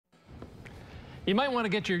You might want to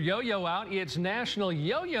get your yo-yo out. It's National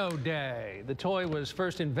Yo-Yo Day. The toy was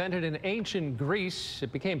first invented in ancient Greece.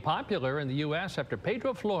 It became popular in the U.S. after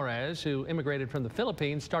Pedro Flores, who immigrated from the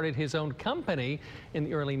Philippines, started his own company in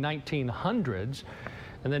the early 1900s.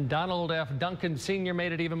 And then Donald F. Duncan Sr.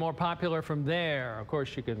 made it even more popular from there. Of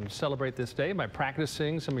course, you can celebrate this day by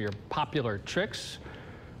practicing some of your popular tricks.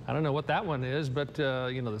 I don't know what that one is, but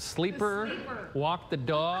you know, the sleeper, walk the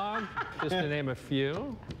dog, just to name a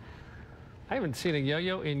few. I haven't seen a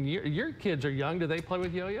yo-yo in years. Your kids are young. Do they play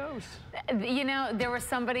with yo-yos? You know, there was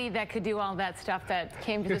somebody that could do all that stuff that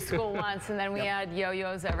came to the school once, and then we had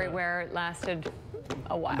yo-yos everywhere. It lasted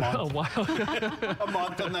a while. A while. A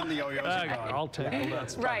month, and then the yo-yos are gone. I'll take it.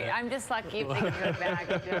 That's right. I'm just lucky if they can do it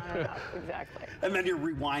back. Exactly. And then you're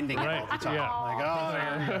rewinding it all the time.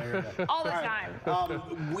 Yeah. Like, all the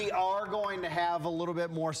time. We are going to have a little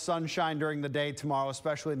bit more sunshine during the day tomorrow,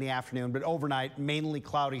 especially in the afternoon, but overnight, mainly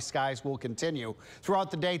cloudy skies will continue. Throughout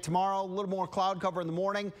the day tomorrow, a little more cloud cover in the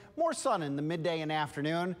morning, more sun in the midday and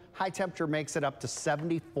afternoon. High temperature makes it up to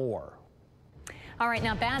 74. All right,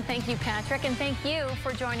 not bad. Thank you, Patrick, and thank you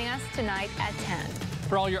for joining us tonight at 10.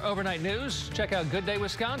 For all your overnight news, check out Good Day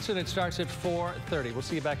Wisconsin. It starts at 4:30. We'll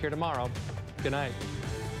see you back here tomorrow. Good night.